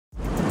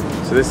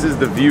So this is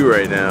the view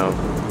right now.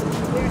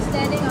 We're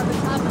standing on the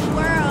top of the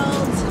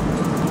world.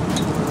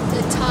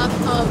 The top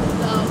of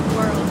the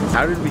world.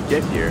 How did we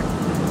get here?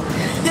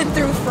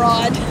 Through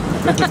fraud.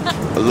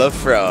 I love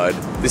fraud.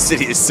 This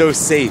city is so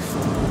safe.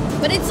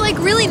 But it's like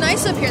really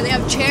nice up here. They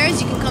have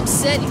chairs, you can come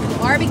sit, you can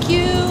barbecue,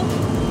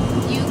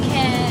 you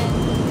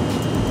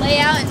can lay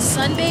out and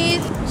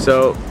sunbathe.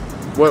 So,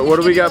 what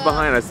do we got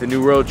behind us? The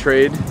New World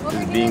Trade Over is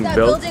here, being that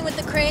built. building with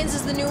the cranes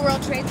is the New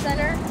World Trade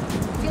Center.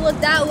 If you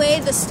look that way,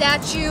 the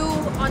statue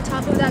on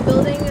top of that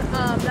building,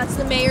 that's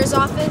the mayor's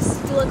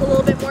office. If you look a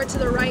little bit more to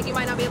the right, you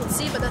might not be able to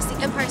see, but that's the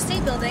Empire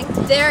State Building.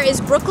 There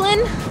is Brooklyn.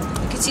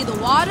 You can see the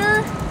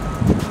water.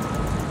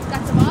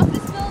 Got some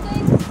office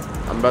buildings.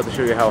 I'm about to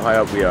show you how high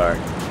up we are.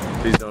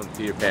 Please don't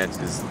pee your pants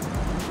because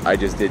I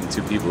just did, and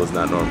 2 people is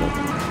not normal.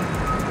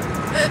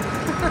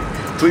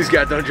 Please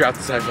God, don't drop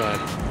this iPod.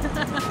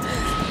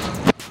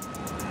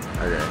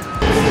 Okay.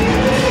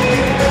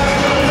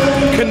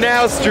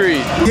 Canal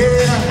Street.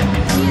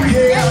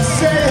 Yeah,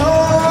 say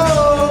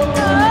ho,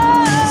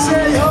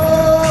 say ho,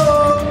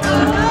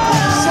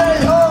 say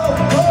ho,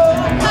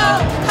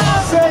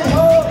 say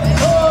ho,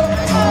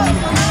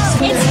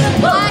 It's the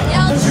Black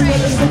L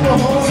train.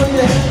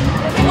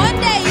 One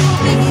day you will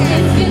be here.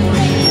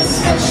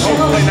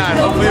 Hopefully not.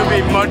 Hopefully it'll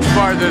be much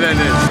farther than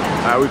this.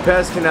 Alright, we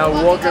passed Canal.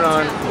 We're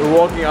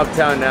walking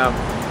uptown now.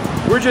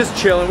 We're just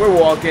chilling. We're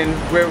walking.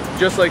 We're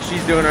just like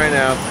she's doing right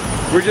now.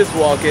 We're just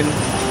walking,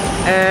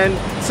 and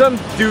some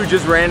dude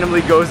just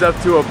randomly goes up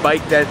to a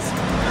bike that's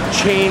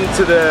chained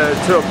to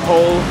a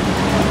pole,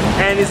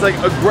 and is like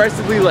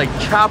aggressively like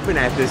chopping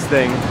at this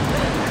thing,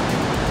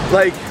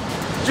 like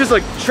just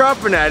like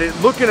chopping at it,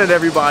 looking at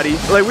everybody.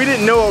 Like we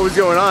didn't know what was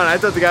going on. I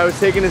thought the guy was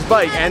taking his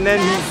bike, and then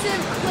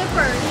massive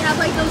clippers. He had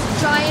like those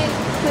giant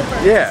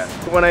clippers. yeah.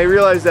 When I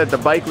realized that the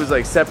bike was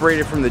like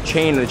separated from the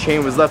chain, and the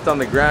chain was left on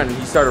the ground, and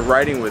he started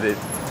riding with it,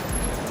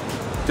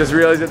 just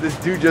realized that this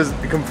dude just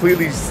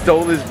completely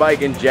stole his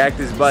bike and jacked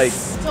his bike.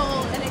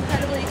 Stole an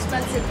incredibly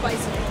expensive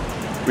bicycle.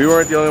 We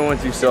weren't the only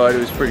ones who saw it. It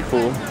was pretty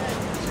cool.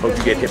 Hope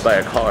to get hit by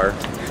a car.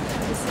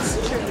 This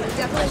is true. I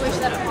definitely wish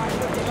that a car would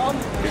have.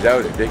 Because that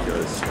was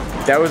ridiculous.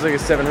 That was like a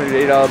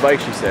 $780 bike,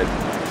 she said.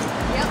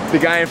 Yep. The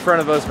guy in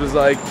front of us was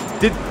like,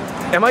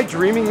 am I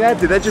dreaming that?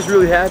 Did that just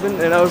really happen?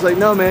 And I was like,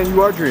 no man,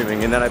 you are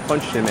dreaming. And then I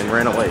punched him and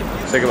ran away.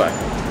 Say goodbye.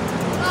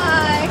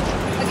 Bye.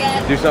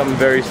 Again. Do something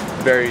very,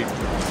 very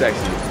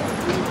sexy.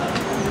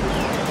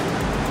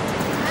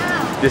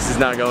 This is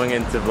not going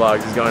into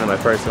vlogs, it's going to my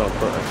personal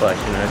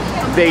collection.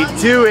 Right? They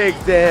do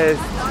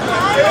exist!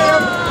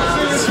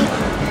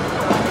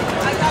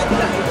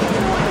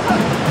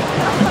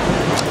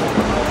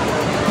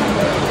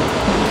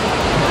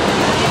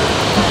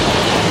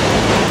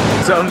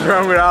 Something's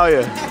wrong with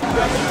Alya. It's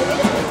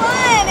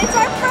fun! It's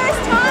our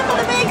first time in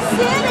the big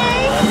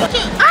city!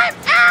 I'm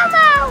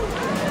Elmo!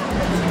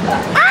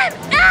 I'm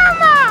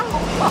Elmo!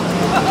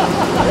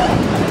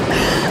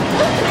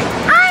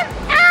 I'm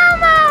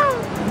Elmo!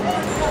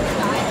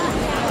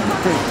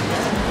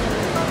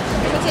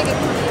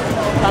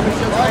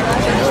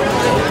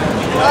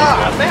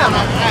 Ah, damn, I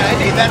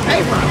need that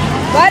paper.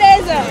 What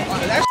is it?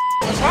 That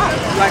was hot.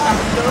 Like, I'm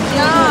still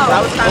No.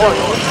 That was kind of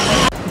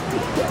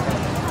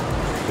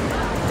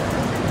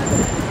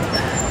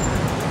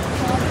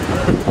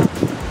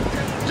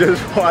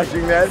Just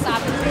watching that.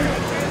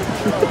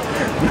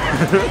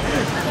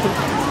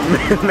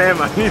 Ma'am,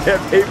 I need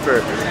that paper.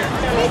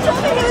 He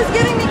told me he was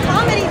getting me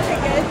comedy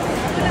tickets.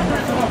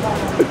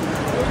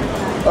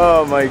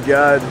 Oh my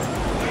god.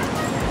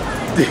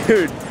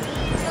 Dude.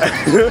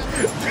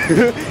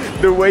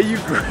 The way you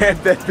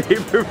grabbed that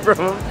paper from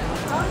him.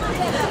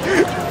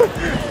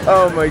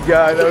 Oh my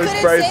god, that was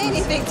priceless. He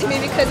couldn't say anything to me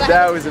because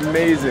that was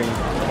amazing.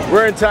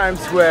 We're in Times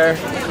Square.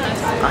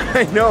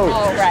 I know.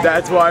 Oh, right.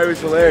 That's why it was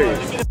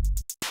hilarious.